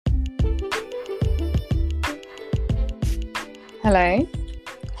Hello.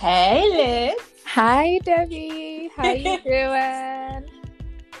 Hey, Liz. Hi, Debbie. How you doing?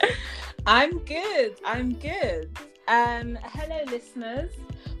 I'm good. Hello, listeners.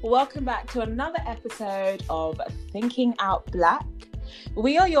 Welcome back to another episode of Thinking Out Black.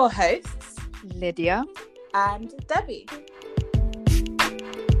 We are your hosts, Lydia and Debbie.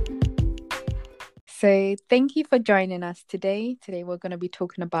 So thank you for joining us today. Today we're going to be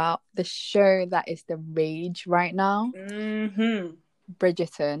talking about the show that is the rage right now, Bridgerton.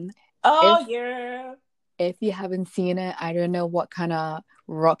 Oh, yeah. If you haven't seen it, I don't know what kind of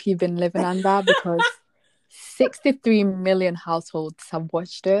rock you've been living under because 63 million households have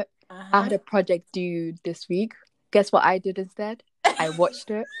watched it. I had a project due this week. Guess what I did instead? I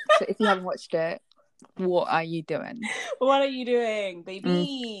watched it. So if you haven't watched it, what are you doing? What are you doing,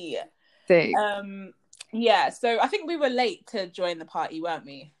 baby? Sick. So I think we were late to join the party, weren't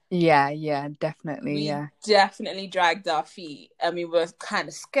we? Yeah, definitely. We definitely dragged our feet, and we were kind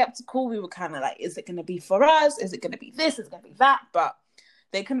of skeptical. We were kind of like, is it going to be for us? Is it going to be this? Is it going to be that? But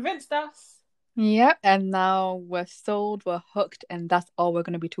they convinced us. Yep, and now we're sold, we're hooked, and that's all we're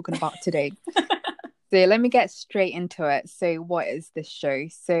going to be talking about today. So let me get straight into it. So what is this show?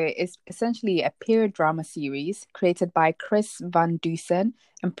 So it's essentially a period drama series created by Chris Van Dusen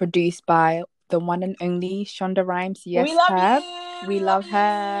and produced by the one and only Shonda Rhimes. Yes, we love her. you. We love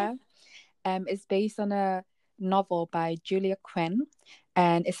her. It's based on a novel by Julia Quinn,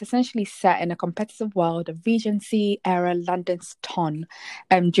 and it's essentially set in a competitive world of Regency-era London's ton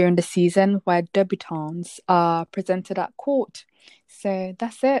during the season where debutantes are presented at court. So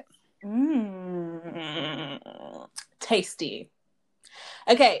that's it. Tasty.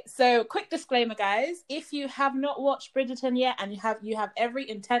 Okay, so quick disclaimer, guys. If you have not watched Bridgerton yet and you have every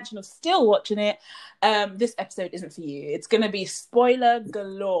intention of still watching it, this episode isn't for you. It's going to be spoiler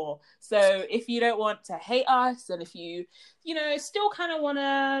galore. So if you don't want to hate us, and if you still kind of want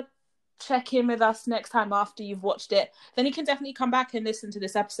to check in with us next time after you've watched it, then you can definitely come back and listen to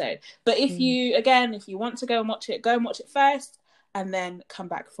this episode. But if you want to go and watch it first, and then come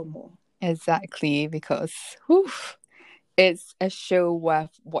back for more. Exactly, because it's a show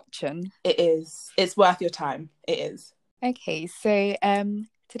worth watching. It is. It's worth your time. It is. Okay, so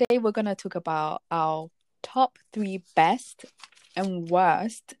today we're going to talk about our top 3 best and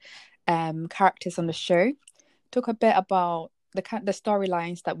worst characters on the show. Talk a bit about the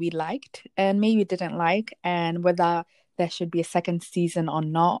storylines that we liked and maybe didn't like, and whether there should be a second season or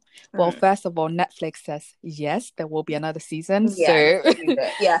not. Well, first of all, Netflix says yes, there will be another season. So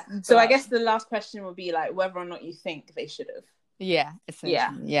so I guess the last question will be like whether or not you think they should have. Yeah,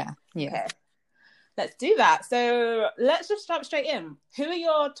 essentially. Yeah. Okay, let's do that. So let's just jump straight in. Who are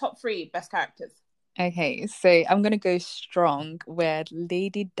your top 3 best characters? Okay, so I'm gonna go strong with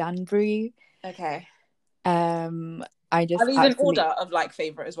Lady Danbury. Okay. I just are these in order of like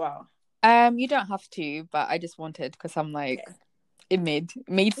favorite as well? You don't have to, but I just wanted because I'm like, it made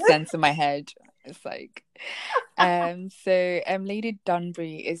sense in my head. It's like, Lady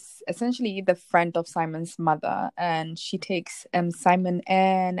Dunbury is essentially the friend of Simon's mother, and she takes Simon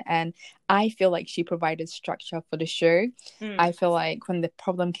in, and I feel like she provided structure for the show. I feel like when the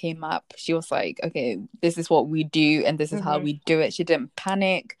problem came up, she was like, okay, this is what we do, and this is how we do it. She didn't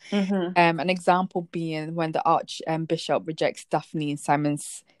panic. An example being when the Archbishop rejects Daphne and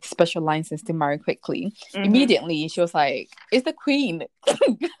Simon's special license to marry quickly. Immediately, she was like, it's the queen.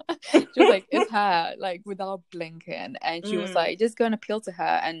 She was like, it's her, like without blinking. And she was like, just go and appeal to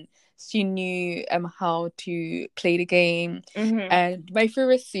her. And she knew how to play the game. And my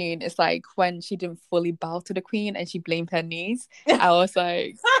favorite scene is like when she didn't fully bow to the queen and she blamed her niece. I was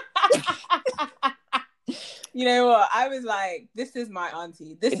like... You know what? I was like, this is my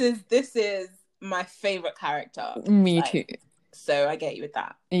auntie. This is my favorite character. Me too. So I get you with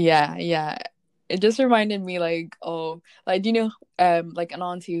that. Yeah. It just reminded me like, oh, like, you know, like an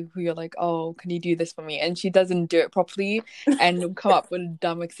auntie who you're like, oh, can you do this for me? And she doesn't do it properly and come up with a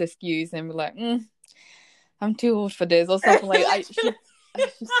dumb excuse and be like, I'm too old for this or something. Like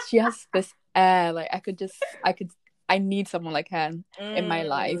she has this air, like I need someone like her in my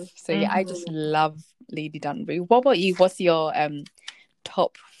life. So yeah, I just love Lady Dunbury. What about you? What's your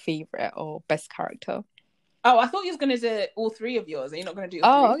top favorite or best character? Oh, I thought you was going to do all 3 of yours. Are you not going to do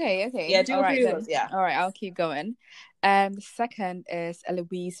all 3? Okay. Yeah, do all 3 of yours, yeah. All right, I'll keep going. The second is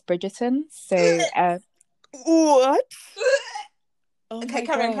Eloise Bridgerton. So, what? Okay,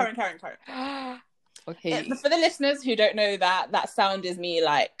 Karen. Okay. For the listeners who don't know that sound is me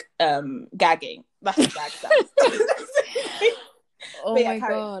like gagging. That's a gag sound. Oh my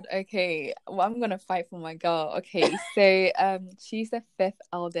God. Okay. Well, I'm gonna fight for my girl. Okay, so she's the 5th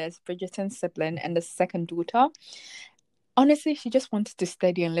eldest Bridgerton sibling and the second daughter. honestly, she just wanted to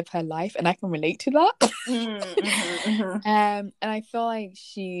study and live her life, and I can relate to that. And I feel like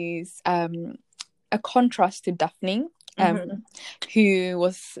she's a contrast to Daphne, who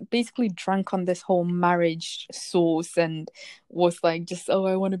was basically drunk on this whole marriage sauce and was like, just, oh,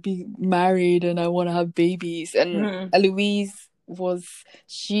 I want to be married and I want to have babies. And Eloise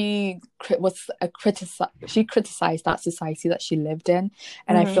she criticized that society that she lived in,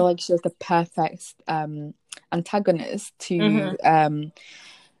 and I feel like she was the perfect antagonist to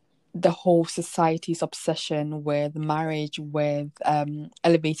the whole society's obsession with marriage, with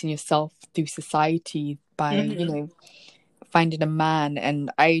elevating yourself through society by finding a man.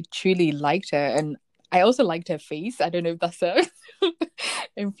 And I truly liked her, and I also liked her face. I don't know if that's a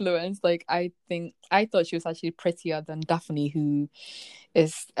influence. Like, I thought she was actually prettier than Daphne, who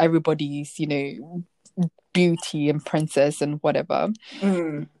is everybody's beauty and princess and whatever.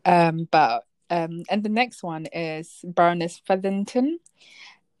 But and the next one is Baroness Featherington.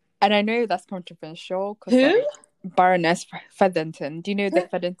 And I know that's controversial because like Baroness Featherington. Do you know the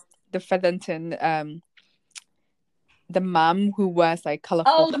Featherington, the mum who wears like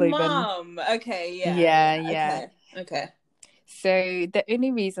colourful clothing? Oh, the mum. Okay, yeah. Okay. So the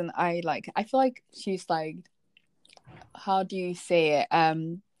only reason I feel like she's like, how do you say it?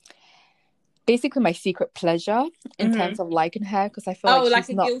 Basically my secret pleasure in terms of liking her, because I feel like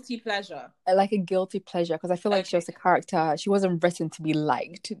she's not guilty pleasure. Like a guilty pleasure, because I feel like she was a character. She wasn't written to be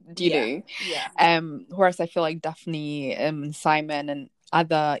liked, do you know? Yeah. Whereas I feel like Daphne, Simon, and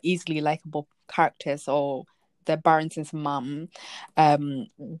other easily likable characters, or the Barrington's mum,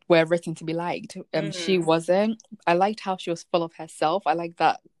 were written to be liked. She wasn't. I liked how she was full of herself. I like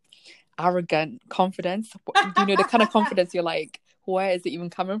that arrogant confidence. You know, the kind of confidence you're like, where is it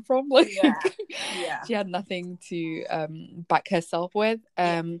even coming from? Like, she had nothing to back herself with.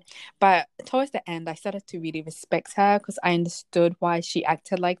 But towards the end, I started to really respect her, because I understood why she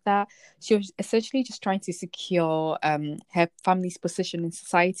acted like that. She was essentially just trying to secure her family's position in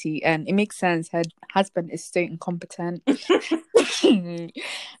society, and it makes sense. Her husband is so incompetent.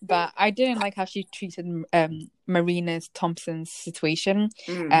 But I didn't like how she treated Marina Thompson's situation,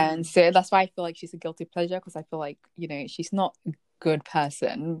 and so that's why I feel like she's a guilty pleasure, because I feel like she's not a good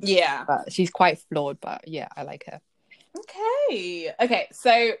person, but she's quite flawed. But yeah, I like her. Okay,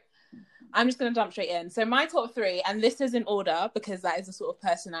 so I'm just gonna jump straight in. So my top 3, and this is in order because that is the sort of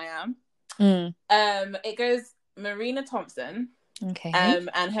person I am. It goes Marina Thompson,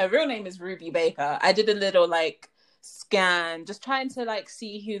 and her real name is Ruby Baker. I did a little scan, just trying to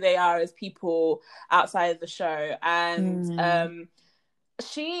see who they are as people outside of the show, and her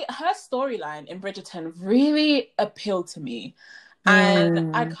storyline in Bridgerton really appealed to me,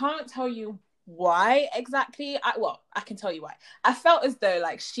 and I can't tell you why exactly. I can tell you why. I felt as though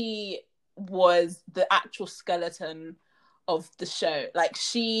she was the actual skeleton of the show.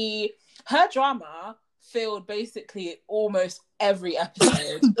 Her drama filled basically almost every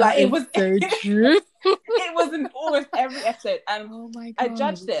episode. It was so true. It was in almost every episode, and oh my God. I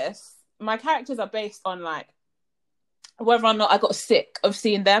judge this. My characters are based on whether or not I got sick of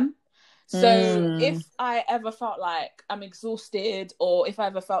seeing them. So if I ever felt like I'm exhausted, or if I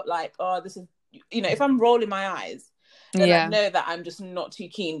ever felt like, oh, this is, if I'm rolling my eyes, then I know that I'm just not too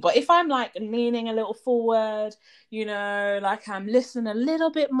keen. But if I'm leaning a little forward, I'm listening a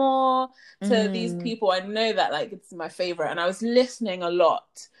little bit more to these people, I know that it's my favorite. And I was listening a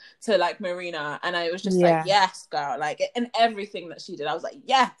lot to Marina, and I was just yes, girl, in everything that she did, I was like,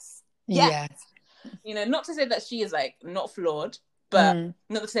 yes. Not to say that she is not flawed, but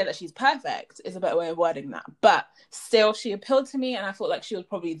not to say that she's perfect is a better way of wording that. But still, she appealed to me, and I felt like she was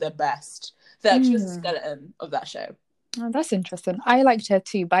probably the best. She was the skeleton of that show. Oh, that's interesting. I liked her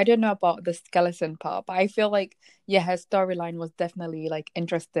too, but I don't know about the skeleton part. But I feel like, her storyline was definitely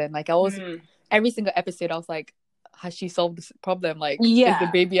interesting. I was every single episode, I was like, has she solved this problem? Is the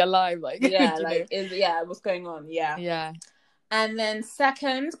baby alive? What's going on? Yeah. And then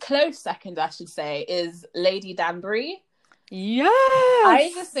close second, I should say, is Lady Danbury. Yes,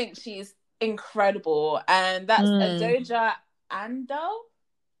 I just think she's incredible, and that's Adoja Ando.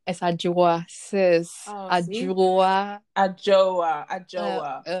 It's Ajoa, sis. Ajoa.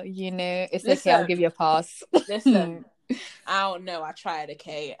 It's listen, okay. I'll give you a pass. Listen, I don't know. I tried,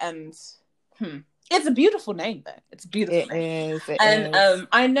 okay, and it's a beautiful name, though. It's a beautiful name. It is.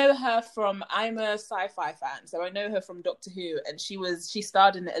 I know her from. I'm a sci-fi fan, so I know her from Doctor Who, and she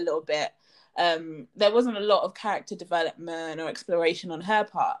starred in it a little bit. There wasn't a lot of character development or exploration on her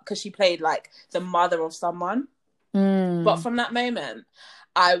part, because she played the mother of someone. But from that moment,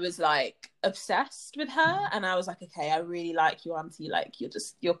 I was obsessed with her, and I was like, okay, I really like you, auntie.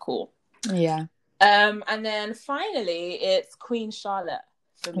 You're cool. Yeah. And then finally, it's Queen Charlotte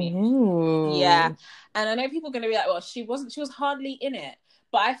for me. Yeah, Ooh. and I know people are going to be like, well, she was hardly in it,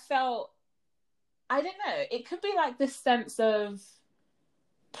 but I felt, I don't know, it could be like this sense of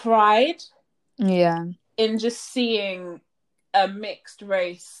pride Yeah. in just seeing a mixed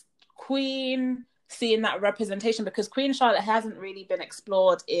race queen, seeing that representation, because Queen Charlotte hasn't really been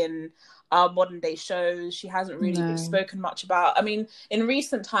explored in our modern day shows. She hasn't really been No. spoken much about. I mean, in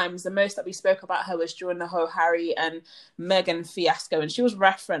recent times, the most that we spoke about her was during the whole Harry and Meghan fiasco, and she was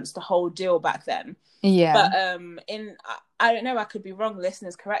referenced the whole deal back then. Yeah. But I don't know, I could be wrong,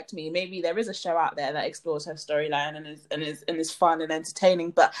 listeners correct me, maybe there is a show out there that explores her storyline and is fun and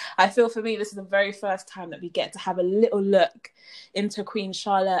entertaining, but I feel for me this is the very first time that we get to have a little look into Queen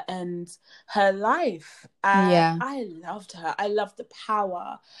Charlotte and her life. And Yeah. I loved her. I loved the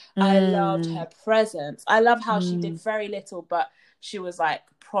power. I loved her presence. I love how she did very little, but she was like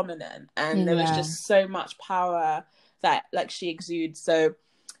prominent, and there was Yeah. just so much power that like she exudes. So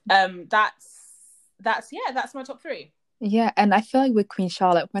that's my top three. Yeah, and I feel like with Queen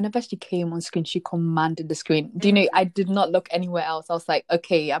Charlotte, whenever she came on screen, she commanded the screen. Do you know, I did not look anywhere else. I was like,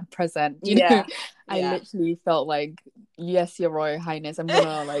 okay, I'm present. Do you know? I literally felt like, yes, Your Royal Highness, I'm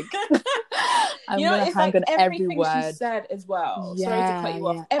gonna like I'm you know, gonna it's hang like on every everything she word. said as well. Sorry to cut Yeah, you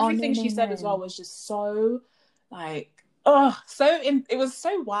off. yeah. Oh, Everything no, she said as well no. was just so like, it was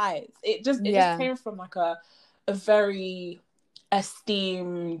so wise. It just Yeah, came from like a very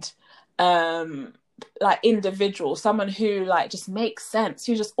esteemed like individual, someone who like just makes sense,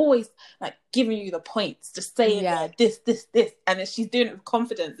 who just always like giving you the points, just saying yeah, this, and then she's doing it with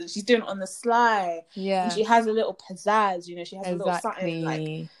confidence, and she's doing it on the sly, and yeah. she has a little pizzazz, you know, she has a little something like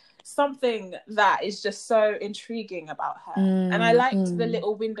Exactly. something that is just so intriguing about her. And I liked the Mm.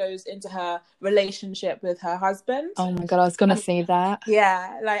 little windows into her relationship with her husband. Oh my God, I was gonna say that.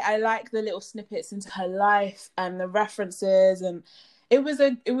 Yeah, like I like the little snippets into her life and the references, and it was a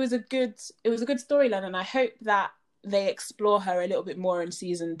good storyline, and I hope that they explore her a little bit more in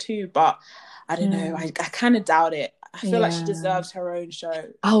season 2, but I don't know, I kind of doubt it. I feel like she Yeah. deserves her own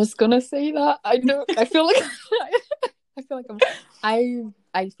show. I was gonna say that. I know. I feel like I feel like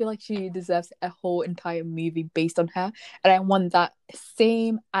I feel like she deserves a whole entire movie based on her, and I want that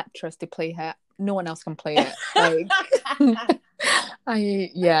same actress to play her. No one else can play it. Like I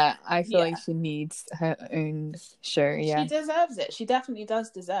feel like Yeah. she needs her own show. She Yeah, deserves it. She definitely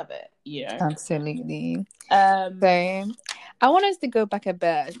does deserve it, you know. absolutely. Um, So I want us to go back a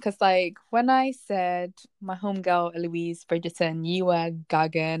bit because, like, when I said my homegirl Eloise Bridgerton, you were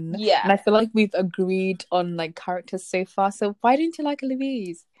gagging, and yeah. I feel like we've agreed on like characters so far. So why didn't you like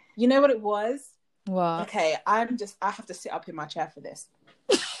Eloise? You know what it was? What? Okay, I have to sit up in my chair for this.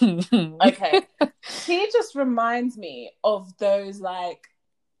 Okay. She just reminds me of those like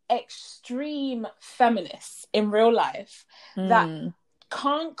extreme feminists in real life that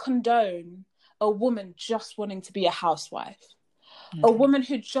can't condone a woman just wanting to be a housewife. A woman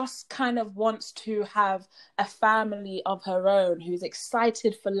who just kind of wants to have a family of her own, who's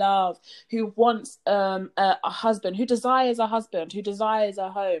excited for love, who wants a husband, who desires a husband, who desires a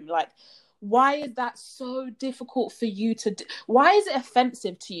home. Like, why is that so difficult for you to do? Why is it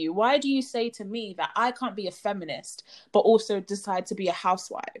offensive to you? Why do you say to me that I can't be a feminist but also decide to be a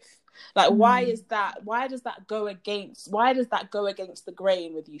housewife? Like, why does that go against the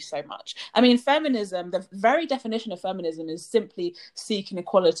grain with you so much? I mean, feminism, the very definition of feminism is simply seeking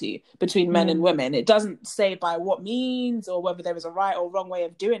equality between men and women. It doesn't say by what means or whether there is a right or wrong way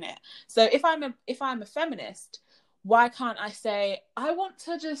of doing it. So if I'm a feminist, why can't I say I want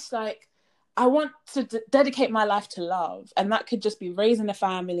to dedicate my life to love, and that could just be raising a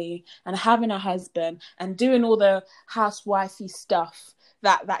family and having a husband and doing all the housewifey stuff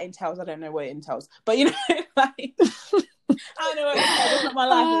that entails. I don't know what it entails, but you know, like I don't know what it entails. It's not my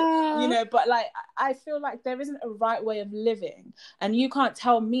life, you know. But like, I feel like there isn't a right way of living, and you can't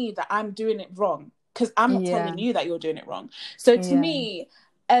tell me that I'm doing it wrong because I'm not telling you that you're doing it wrong. So to me,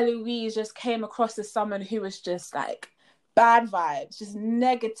 Eloise just came across as someone who was just like bad vibes, just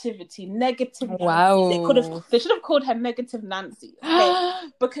negativity, negative Wow. Nancy. They should have called her Negative Nancy, okay?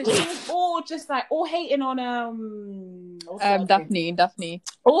 Because she was all just like all hating on Daphne.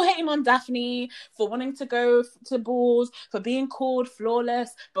 all hating on Daphne for wanting to go to balls, for being called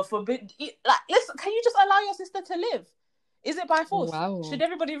flawless, but like, listen, can you just allow your sister to live? Is it by force? Wow. Should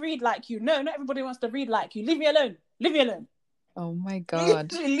everybody read like you? No, not everybody wants to read like you. Leave me alone. Leave me alone. Oh my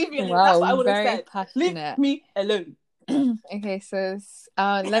God. Leave me alone. Wow, that's what I would have very said. passionate. Leave me alone. Okay, so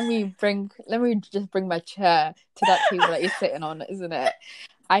let me just bring my chair to that table that you're sitting on, isn't it?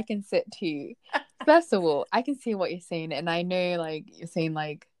 I can sit too. First of all, I can see what you're saying, and I know like you're saying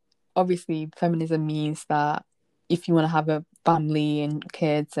like obviously feminism means that if you want to have a family and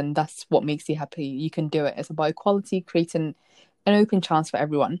kids and that's what makes you happy, you can do it. It's about equality, creating an open chance for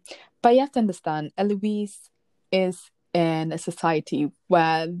everyone. But you have to understand, Eloise is in a society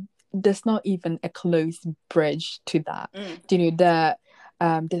where there's not even a close bridge to that. Do you know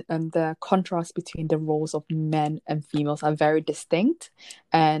the contrast between the roles of men and females are very distinct,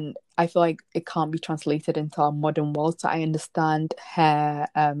 and I feel like it can't be translated into our modern world. So I understand her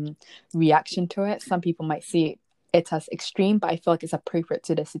reaction to it. Some people might see it as extreme, but I feel like it's appropriate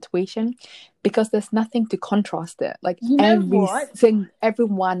to the situation because there's nothing to contrast it. Like You know what?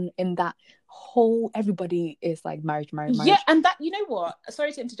 everyone in that whole, everybody is like marriage. Yeah, and that, you know what?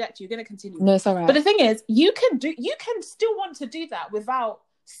 Sorry to interject you. You're going to continue. No, it's all right. But the thing is, you can still want to do that without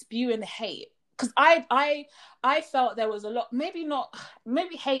spewing hate. Because I felt there was a lot, maybe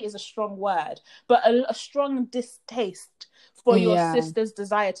hate is a strong word, but a strong distaste for your sister's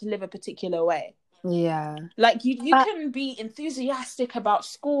desire to live a particular way. Yeah. Like you can be enthusiastic about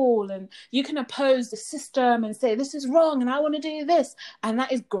school and you can oppose the system and say this is wrong and I want to do this, and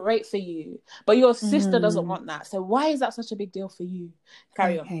that is great for you. But your sister doesn't want that. So why is that such a big deal for you?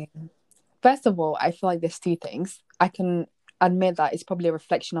 Carry on. First of all, I feel like there's two things. I can admit that it's probably a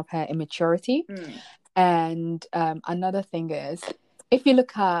reflection of her immaturity. And another thing is, if you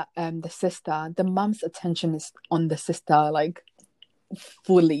look at the sister, the mom's attention is on the sister, like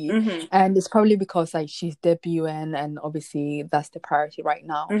fully, and it's probably because like she's debuting and obviously that's the priority right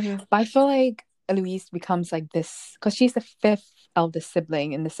now. But I feel like Eloise becomes like this because she's the fifth eldest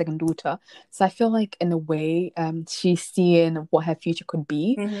sibling and the second daughter, so I feel like in a way she's seeing what her future could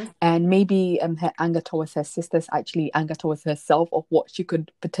be, and maybe her anger towards her sister is actually anger towards herself of what she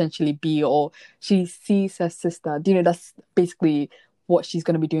could potentially be, or she sees her sister, you know, that's basically what she's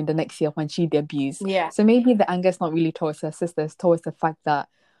going to be doing the next year when she debuts. Yeah. So maybe the anger is not really towards her sister, it's towards the fact that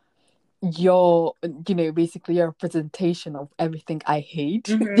you're, you know, basically you're a representation of everything I hate,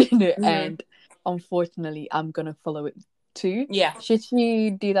 you know, and unfortunately I'm going to follow it too. Yeah. Should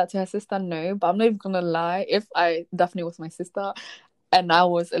she do that to her sister? No, but I'm not even going to lie. If Daphne was my sister and I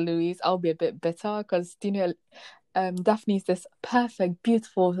was Eloise, I'll be a bit bitter because, you know, Daphne's this perfect,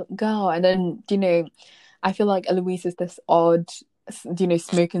 beautiful girl. And then, you know, I feel like Eloise is this odd, you know,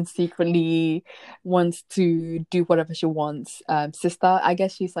 smoking secretly, wants to do whatever she wants. Sister, I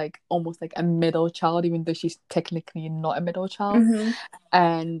guess she's like almost like a middle child, even though she's technically not a middle child.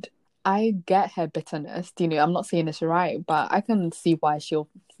 And I get her bitterness, you know, I'm not saying it's right, but I can see why she'll,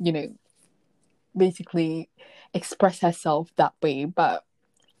 you know, basically express herself that way. But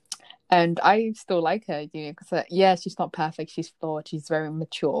and I still like her, you know, because yeah, she's not perfect, she's flawed, she's very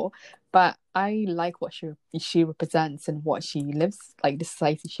mature, but I like what she represents and what she lives, like the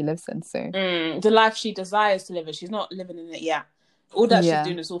society she lives in. So the life she desires to live in, she's not living in it yet. All that she's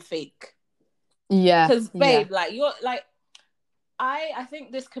doing is all fake. Yeah, because babe, like you're like, I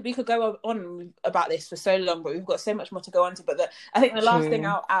think we could go on about this for so long, but we've got so much more to go on to. But I think the last thing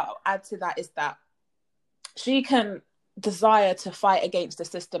I'll add to that is that she can desire to fight against the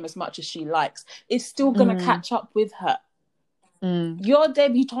system as much as she likes. It's still gonna catch up with her. Your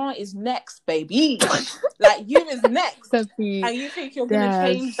debutante is next, baby. Like you is next, and you think you're gonna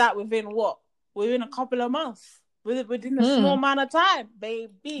change that within a couple of months, within a small amount of time,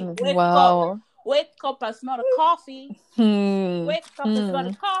 baby. Wake up and smell the coffee. Wake up and smell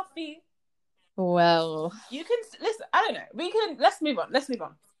the coffee. Well, you can listen. I don't know. Let's move on.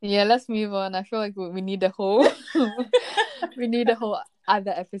 Yeah, let's move on. I feel like we need a whole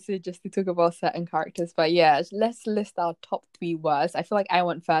other episode just to talk about certain characters. But yeah, let's list our top 3 words. I feel like I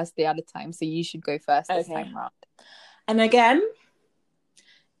went first the other time, so you should go first this time around. And again,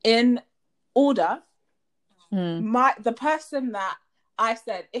 in order, the person that I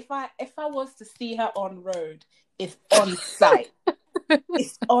said if I was to see her on road, it's on sight.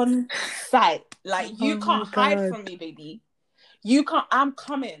 It's on sight. Like you can't hide from me, baby. You can't. I'm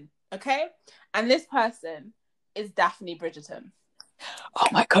coming, okay? And this person is Daphne Bridgerton. Oh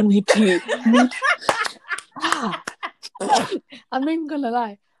my god, me too. I'm not even gonna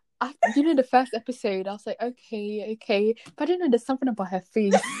lie. You know, the first episode, I was like, okay, but I don't know. There's something about her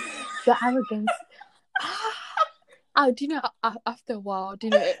face, the arrogance. Do you know? After a while, do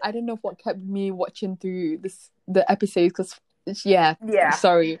you know? I don't know what kept me watching through the episodes because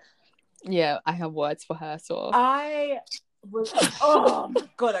sorry, I have words for her. So oh my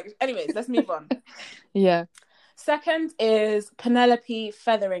god. Anyways, let's move on. Yeah. Second is Penelope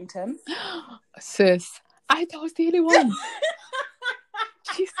Featherington. Sis, I thought I was the only one.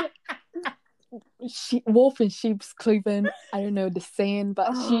 She said wolf in sheep's clothing. I don't know the saying,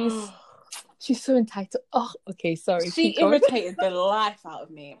 but She's so entitled. Oh, okay, sorry. She Keep going. irritated the life out of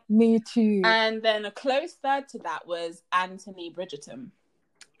me. Me too. And then a close third to that was Anthony Bridgerton.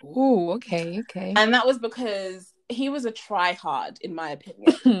 Oh, okay. And that was because he was a try-hard, in my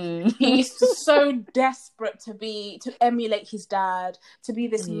opinion. He's so desperate to emulate his dad, to be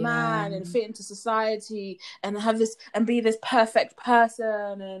this man and fit into society and have this and be this perfect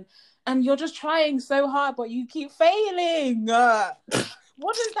person, and you're just trying so hard, but you keep failing.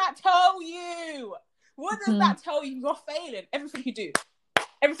 What does that tell you? What does that tell you? You're failing. Everything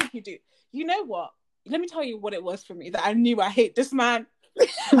you do. You know what? Let me tell you what it was for me that I knew I hate this man. It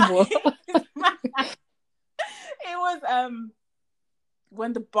was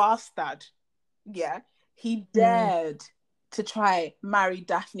when the bastard, he dared to try marry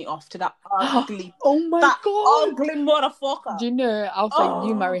Daphne off to that ugly, ugly motherfucker. Do you know? I was like,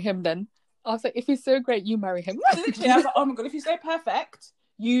 you marry him then. I was like, if he's so great, you marry him. Literally, I was like, oh my god, if he's so perfect,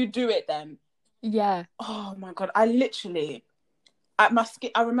 you do it then. Yeah. Oh my god, I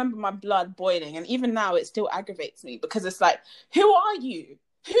remember my blood boiling, and even now it still aggravates me because it's like, who are you?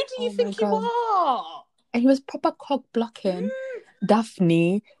 Who do you think you are? And he was proper cock blocking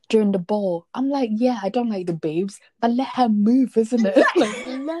Daphne during the ball. I'm like, yeah, I don't like the babes, but let her move, isn't it? Like,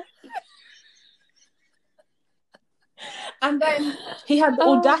 and then he had the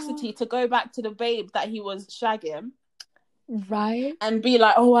audacity to go back to the babe that he was shagging. Right. And be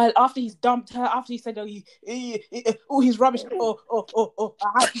like, after he's dumped her, after he said, he's rubbish. I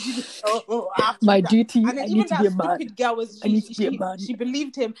have to do this. My duty. And then even that stupid girl was, she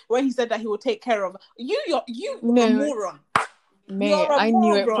believed him when he said that he would take care of her. You a moron. Mate, I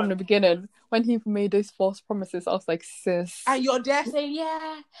knew it from the beginning. When he made those false promises, I was like, sis. And you're there saying,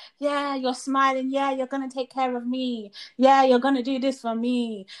 yeah, you're smiling. Yeah, you're going to take care of me. Yeah, you're going to do this for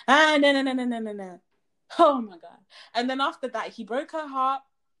me. No. Oh my god. And then after that, he broke her heart.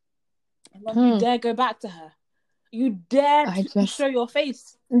 And then you dare go back to her. You dare to show your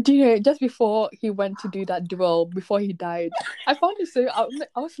face. Do you know, just before he went to do that duel, before he died, I found it so... I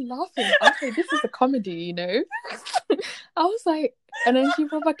was laughing. I was like, this is a comedy, you know? I was like... And then she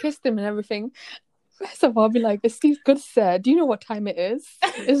probably kissed him and everything. First of all, I'll be like, excuse good sir, do you know what time it is?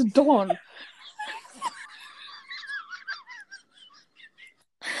 It's dawn.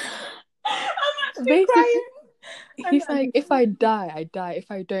 Basically, crying. He's like, if I die, I die. If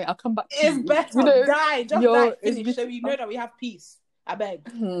I don't, I'll come back to it's you. Better. You know, die. Just die. Finish. So we know that we have peace. I beg.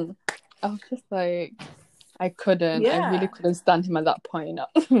 I was just like, I couldn't. I really couldn't stand him at that point. I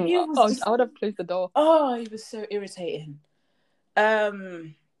would have closed the door. Oh, he was so irritating.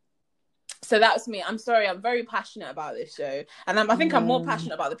 So that was me. I'm sorry. I'm very passionate about this show. And I think I'm more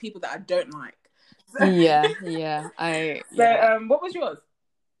passionate about the people that I don't like. Yeah. So, what was yours?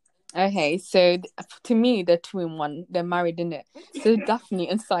 Okay, so to me, they're 2 in 1. They're married, in it. So Daphne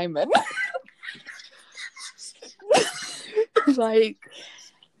and Simon, like,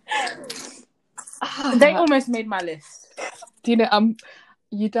 they almost made my list. Do you know?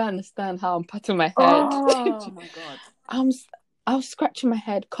 You don't understand how I'm patting my head. Oh my god! I was scratching my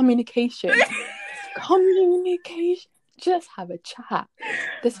head. Communication. Just have a chat.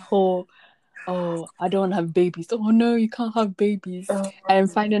 This whole. Oh, I don't want to have babies. Oh no, you can't have babies.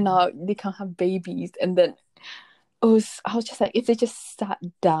 And finding out they can't have babies, and then I was just like, if they just sat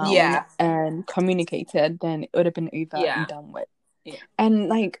down and communicated, then it would have been over and done with. Yeah. And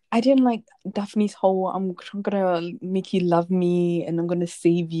like, I didn't like Daphne's whole I'm gonna make you love me and I'm gonna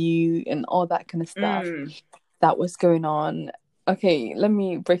save you and all that kind of stuff that was going on. Okay, let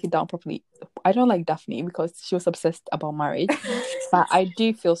me break it down properly. I don't like Daphne because she was obsessed about marriage, but I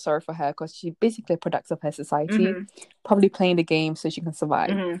do feel sorry for her because she's basically a product of her society, probably playing the game so she can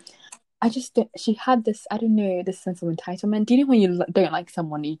survive. I just she had this, I don't know, this sense of entitlement. Do you know when you don't like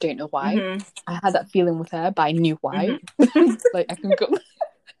someone, you don't know why? I had that feeling with her, but I knew why. Like, I can go.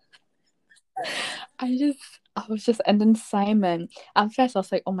 I was just, and then Simon, at first I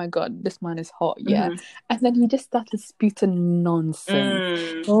was like, oh my god, this man is hot, and then he just started spewing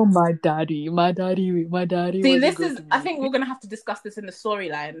nonsense. Oh, my daddy. See, this is, I think we're going to have to discuss this in the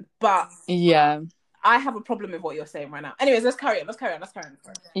storyline, but I have a problem with what you're saying right now. Anyways, let's carry on.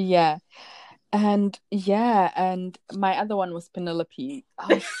 Yeah. And my other one was Penelope.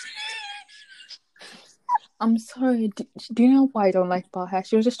 I'm sorry. Do you know why I don't like about her?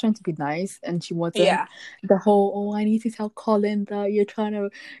 She was just trying to be nice, and she wasn't. Yeah. The whole, I need to tell Colin that you're trying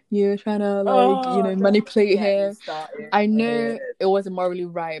to like, manipulate her. I know it wasn't morally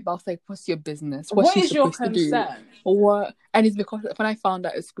right, but I was like, what's your business? What's she supposed to do? What? And it's because when I found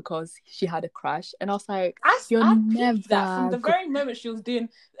out, it's because she had a crash, and I was like, you're never that from the very moment she was doing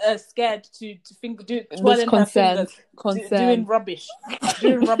scared to think, twirling her fingers, doing rubbish.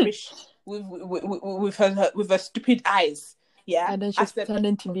 with her stupid eyes. Yeah, And then she I was said,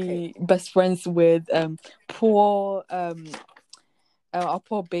 pretending to okay. be best friends with poor our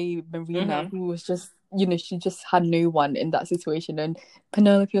poor babe Marina, who was just, she just had no one in that situation. And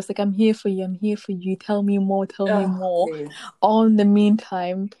Penelope was like, I'm here for you, tell me more, tell me Oh, more. please. All in the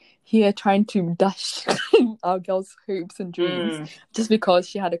meantime, here trying to dash our girl's hopes and dreams just because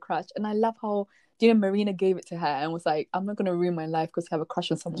she had a crush. And I love how, Marina gave it to her and was like, I'm not going to ruin my life because I have a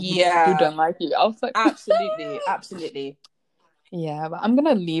crush on someone who don't like you. I was like, absolutely. Yeah, but I'm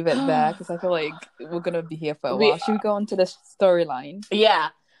gonna leave it there because I feel like we're gonna be here for a while. Should we go on to the storyline? Yeah.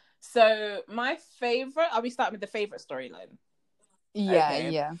 So my favorite, I'll be starting with the favorite storyline. Yeah, okay.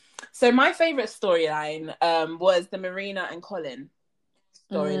 yeah. So my favorite storyline was the Marina and Colin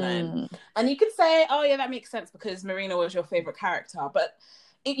storyline. And you could say, oh yeah, that makes sense because Marina was your favorite character. But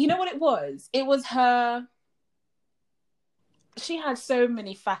you know what it was? It was her. She had so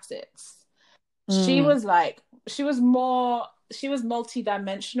many facets. She was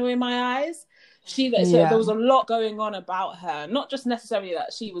multi-dimensional in my eyes. So there was a lot going on about her. Not just necessarily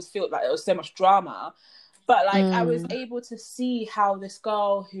that she was felt like there was so much drama, but like I was able to see how this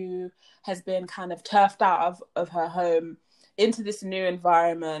girl who has been kind of turfed out of her home into this new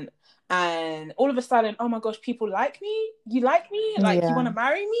environment, and all of a sudden, oh my gosh, people like me? You like me? Like you want to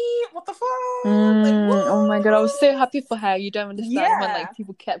marry me? What the fuck? Like what? Oh my god, I was so happy for her. You don't understand when Yeah. like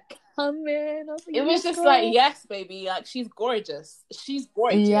people kept coming. I was like, It was just girl. like, yes, baby, like she's gorgeous.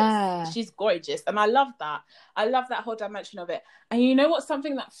 Yeah. She's gorgeous. And I love that. I love that whole dimension of it. And you know what?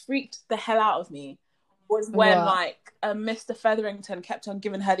 Something that freaked the hell out of me was when like Mr. Featherington kept on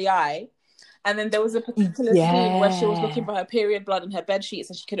giving her the eye. And then there was a particular scene where she was looking for her period blood in her bed sheets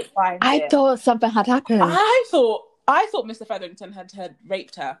and she couldn't find it. I thought something had happened. I thought Mr. Featherington had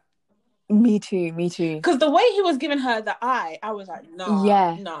raped her. Me too. Because the way he was giving her the eye, I was like, no.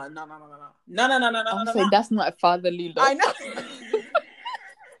 I was like, that's not a fatherly look. I know.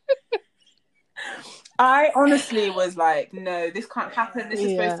 I honestly was like, no, this can't happen. This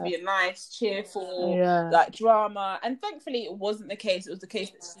is supposed to be a nice, cheerful, like drama. And thankfully, it wasn't the case. It was the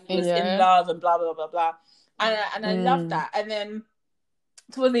case that she was in love and blah, blah, blah, blah. And I love that. And then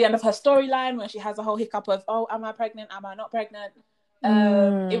towards the end of her storyline, when she has a whole hiccup of, oh, am I pregnant? Am I not pregnant?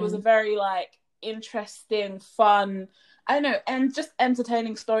 It was a very like interesting, fun, I don't know, and just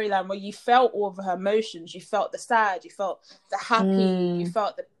entertaining storyline where you felt all of her emotions. You felt the sad, you felt the happy, you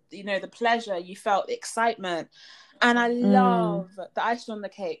felt the the pleasure, you felt the excitement. And I love the icing on the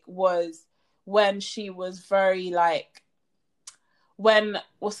cake was when she was very like, I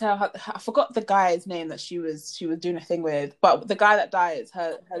forgot the guy's name that she was doing a thing with, but the guy that dies,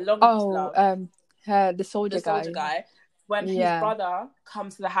 her longest love, the soldier guy. When his brother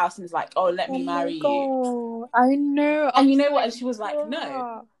comes to the house and is like, oh, let me marry you. I know. And you know what? And she was like,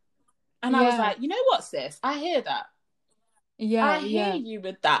 no. And I was like, you know what, sis? I hear that. I hear you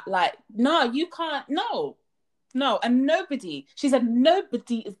with that. Like, no, you can't. No. And she said,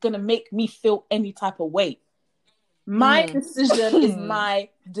 nobody is going to make me feel any type of way. My decision is my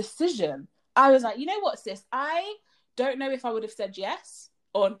decision. I was like, you know what, sis? I don't know if I would have said yes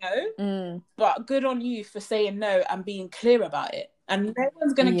or no, but good on you for saying no and being clear about it. And no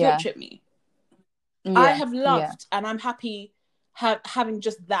one's going to guilt trip me. I have loved and I'm happy having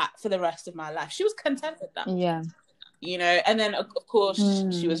just that for the rest of my life. She was content with that. Yeah. And then of course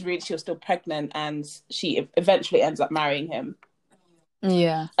she was still pregnant and she eventually ends up marrying him.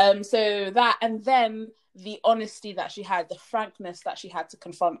 Yeah. So that, and then the honesty that she had, the frankness that she had to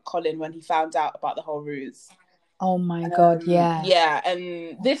confront Colin when he found out about the whole ruse. Oh my god, yeah. Yeah,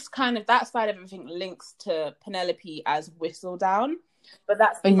 and this kind of, that side of everything links to Penelope as Whistledown. But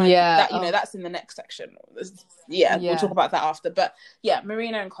that's that's in the next section. We'll talk about that after. But yeah,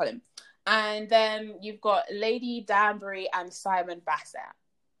 Marina and Colin. And then you've got Lady Danbury and Simon Bassett.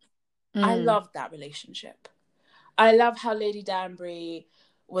 I love that relationship. I love how Lady Danbury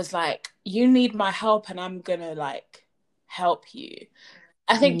was like, you need my help and I'm gonna like help you.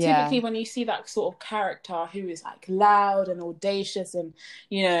 I think typically when you see that sort of character who is like loud and audacious and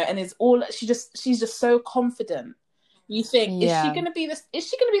and is all she's just so confident, you think, is she gonna be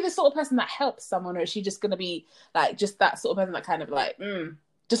the sort of person that helps someone, or is she just gonna be like just that sort of person that kind of like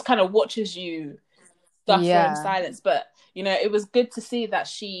just kind of watches you suffer in silence? But it was good to see that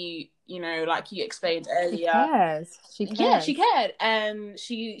she, like you explained earlier, she cared, and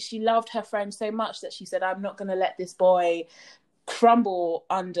she loved her friend so much that she said, I'm not gonna let this boy crumble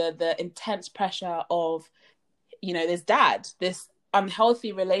under the intense pressure of this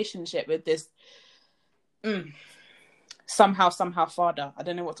unhealthy relationship with this somehow father. I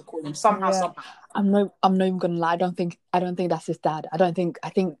don't know what to call him. Somehow. I'm not even gonna lie. I don't think that's his dad. I think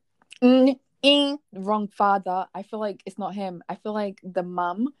Wrong father. I feel like it's not him. I feel like the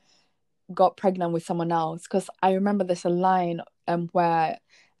mum got pregnant with someone else, because I remember there's a line where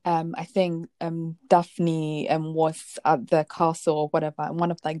I think Daphne was at the castle or whatever, and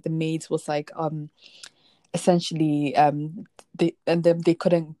one of like the maids was like essentially they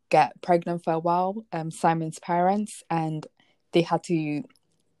couldn't get pregnant for a while, Simon's parents, and they had to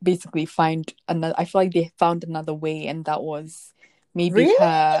basically find another. I feel like they found another way, and that was maybe Really?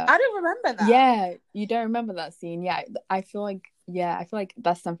 her. I don't remember that. Yeah, you don't remember that scene. Yeah, I feel like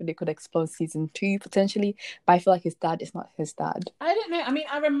that's something they could explore season 2 potentially, but I feel like his dad is not his dad. I don't know. I mean,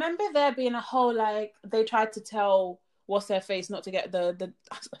 I remember there being a whole, like, they tried to tell what's her face not to get the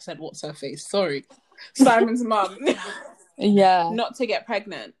I said what's her face, sorry, Simon's mum, Yeah, not to get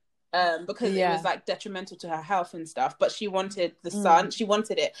pregnant, because it was like detrimental to her health and stuff. But she wanted the son. She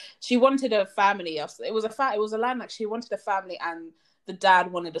wanted it. She wanted a family. It was a line like she wanted a family, and the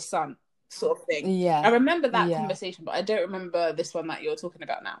dad wanted a son, sort of thing. yeah. I remember that conversation, but I don't remember this one that you're talking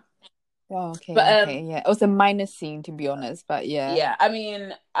about now. Oh, okay, But okay, yeah. It was a minor scene, to be honest, but yeah. Yeah, I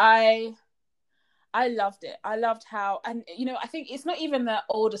mean, I loved it. I loved how, and you know, I think it's not even the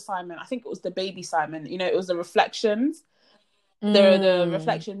older Simon. I think it was the baby Simon. You know, it was the reflections. There are the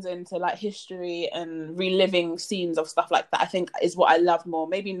reflections into like history and reliving scenes of stuff like that. I think is what I love more.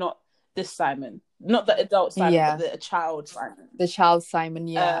 Maybe not this Simon, not the adult Simon, but the child Simon. The child Simon.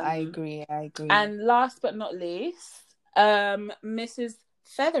 Yeah, I agree. And last but not least, Mrs.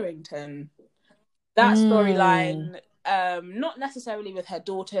 Featherington. That storyline, not necessarily with her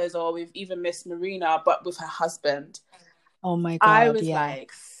daughters or with even Miss Marina, but with her husband. Oh my God, I was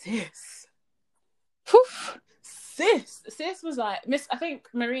like, sis. Sis was like, I think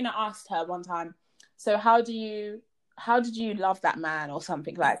Marina asked her one time, so how did you love that man or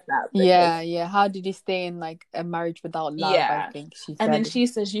something like that? Because, yeah. How did you stay in like a marriage without love? Yeah. I think she said. And then she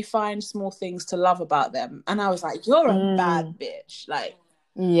says, you find small things to love about them. And I was like, you're a bad bitch. Like,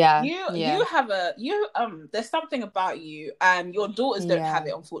 you have there's something about you, and your daughters don't have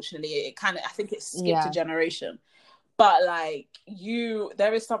it, unfortunately. It kind of, I think it skipped a generation. But like,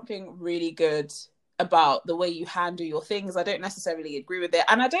 there is something really good about the way you handle your things. I don't necessarily agree with it,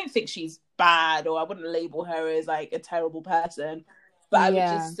 and I don't think she's bad, or I wouldn't label her as like a terrible person, but I would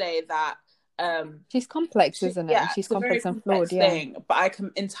just say that she's complex, isn't it? She's complex and flawed, thing, but I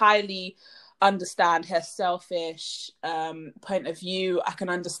can entirely understand her selfish point of view. I can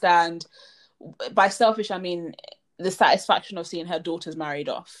understand, by selfish I mean the satisfaction of seeing her daughters married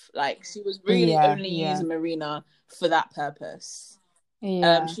off. Like, she was really only using Marina for that purpose. She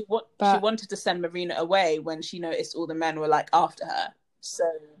wanted to send Marina away when she noticed all the men were like after her. So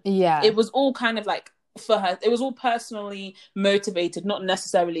it was all kind of like for her. It was all personally motivated, not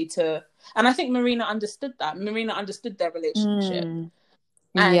necessarily to. And I think Marina understood that. Marina understood their relationship,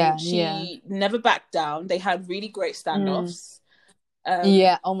 and she never backed down. They had really great standoffs.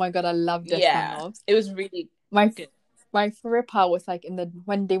 Oh my God, I loved their standoffs. It was really good. My favorite part was like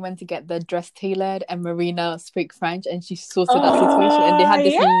when they went to get the dress tailored and Marina spoke French and she sorted that situation, and they had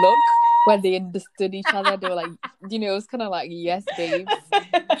this look where they understood each other. They were like, you know, it was kind of like, yes, babes,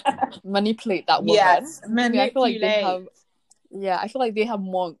 manipulate that woman. Yes, manipulate. I feel like they have. Yeah, I feel like they have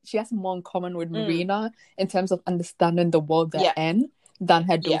more. She has more in common with Marina in terms of understanding the world they're in than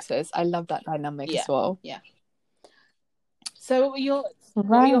her daughters. I love that dynamic as well. Yeah. So, what were your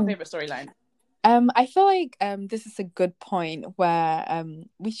favorite storyline? I feel like this is a good point where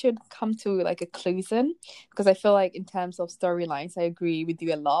we should come to like a closing, because I feel like in terms of storylines, I agree with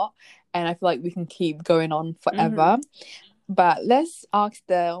you a lot, and I feel like we can keep going on forever. But let's ask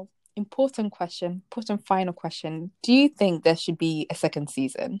the important final question. Do you think there should be a second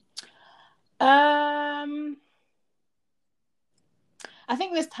season? I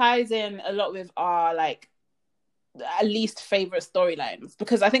think this ties in a lot with our like at least favorite storylines,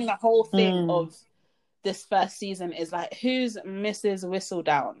 because I think the whole thing of this first season is like, who's Mrs.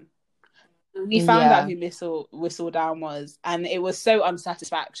 Whistledown? We found out who Whistledown was, and it was so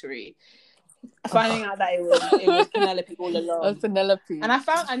unsatisfactory. Finding out that it was Penelope all along. It was Penelope, and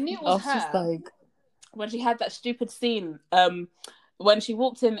I knew it was her. Just like, when she had that stupid scene, when she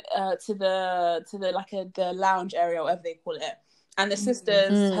walked in to the lounge area, whatever they call it. And the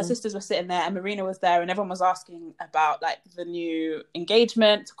her sisters were sitting there, and Marina was there, and everyone was asking about like the new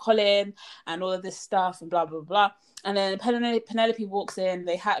engagement to Colin and all of this stuff and blah blah blah. And then Penelope walks in.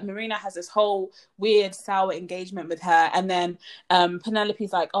 Marina has this whole weird sour engagement with her, and then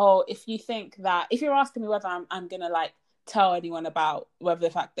Penelope's like, "Oh, if you're asking me whether I'm gonna like tell anyone about whether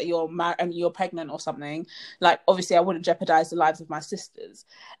the fact that you're married and you're pregnant or something, like obviously I wouldn't jeopardize the lives of my sisters."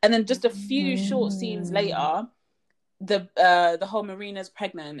 And then just a few short scenes later, the whole Marina's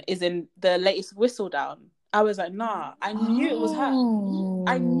pregnant is in the latest Whistledown. I was like, nah, I knew it was her.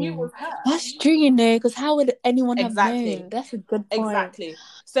 I knew it was her. That's true, you know, because how would anyone have Exactly. known? That's a good point. Exactly.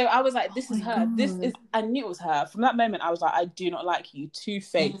 So I was like, this is her. God. This is, I knew it was her. From that moment, I was like, I do not like you.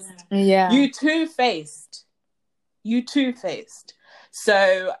 Two-faced. Yeah. You two-faced. You two-faced.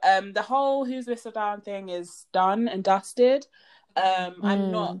 So the whole Who's Whistledown thing is done and dusted. I'm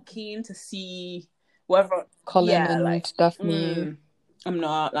not keen to see whether Colin and Daphne. I'm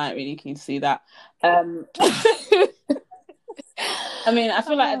not like really keen to see that. I mean, I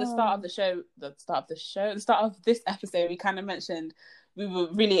feel like at the start of this episode, we kind of mentioned we were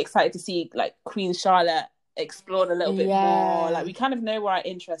really excited to see like Queen Charlotte explored a little bit more. Like we kind of know where our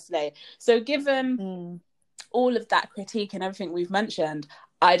interests lay. So given all of that critique and everything we've mentioned,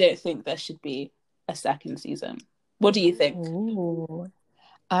 I don't think there should be a second season. What do you think? Ooh.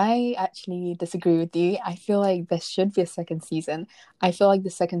 I actually disagree with you. I feel like there should be a second season. I feel like the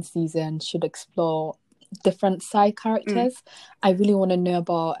second season should explore different side characters. I really want to know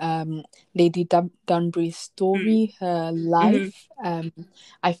about Lady Dunbury's story, her life. I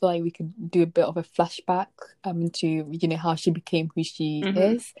feel like we could do a bit of a flashback into, you know, how she became who she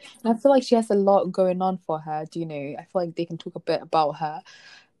is. And I feel like she has a lot going on for her. Do you know? I feel like they can talk a bit about her.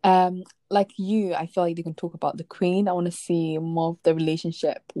 Like you, I feel like they can talk about the Queen. I want to see more of the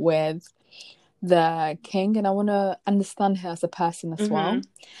relationship with the King, and I want to understand her as a person as well.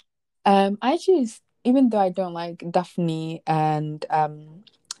 I actually, even though I don't like Daphne and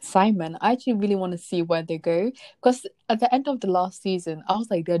Simon, I actually really want to see where they go, because at the end of the last season, I was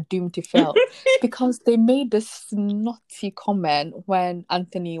like, they're doomed to fail because they made this snotty comment when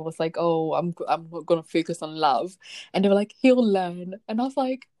Anthony was like, "Oh, I'm gonna focus on love," and they were like, "He'll learn," and I was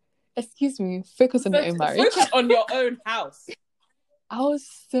like, "Excuse me, focus on your own marriage, focus on your own house." I was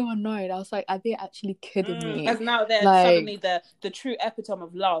so annoyed. I was like, are they actually kidding me? As now they're suddenly the true epitome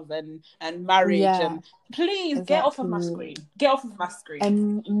of love and marriage. And please get off of my screen. Get off of my screen.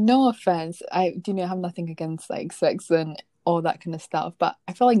 And no offense, I have nothing against like sex and all that kind of stuff, but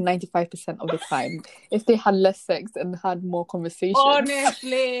I feel like 95% of the time, if they had less sex and had more conversations,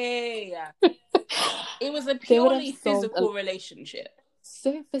 honestly, it was a purely physical relationship.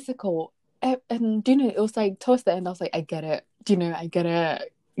 So physical. And do you know, it was like towards the end, I was like, I get it. Do you know, I get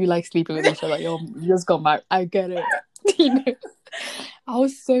it. You like sleeping with each other. You just got married. I get it. You know, I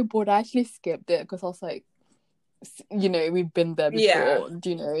was so bored. I actually skipped it because I was like, you know, we've been there before.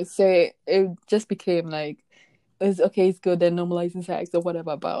 Do you know? So it just became like, it's okay, it's good. They're normalizing sex or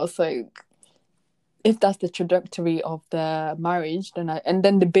whatever. But I was like, if that's the trajectory of the marriage, and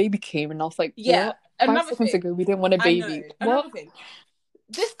then the baby came, and I was like, what? 5 seconds ago, we didn't want a baby. Another thing.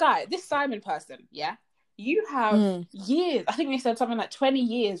 This guy, this Simon person, you have years, I think they said something like 20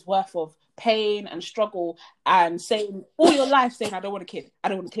 years worth of pain and struggle and saying all your life saying, I don't want a kid, I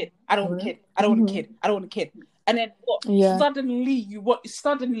don't want a kid, I don't want a kid, I don't want a kid, I don't want a kid. And then what?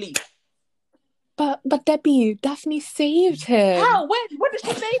 Suddenly. But Debbie, Daphne saved him. How? When did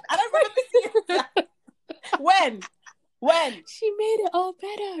she save? I don't remember seeing that. When? She made it all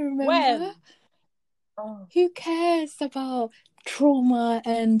better, remember? When? Oh. Who cares about trauma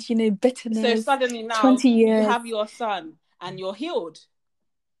and, you know, bitterness? So suddenly now 20 years. You have your son and you're healed.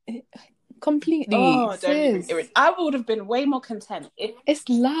 Completely. Oh, I would have been way more content if it's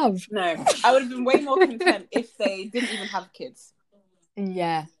love. No, I would have been way more content if they didn't even have kids.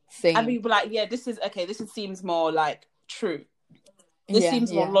 Yeah, same. I'd be like, this seems more like true. This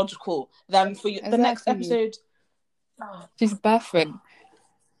seems more logical than for you. The next episode. She's birthing.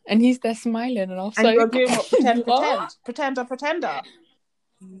 And he's there smiling, and I was like, you're doing what? Pretender.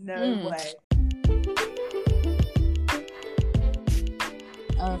 No way.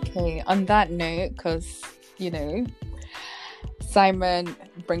 Okay, on that note, because, you know, Simon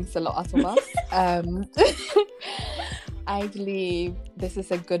brings a lot out of us. I believe this is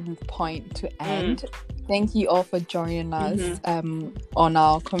a good point to end. Thank you all for joining us on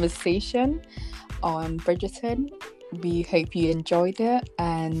our conversation on Bridgerton. We hope you enjoyed it,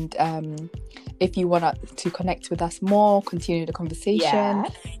 and if you want to connect with us more, continue the conversation,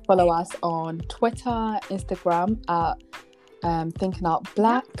 follow us on Twitter, Instagram at Thinking Out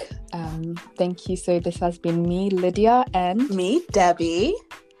Black. Thank you. So this has been me, Lydia, and me, Debbie.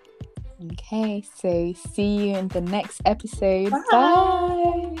 Okay, so see you in the next episode.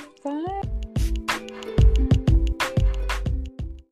 Bye. Bye.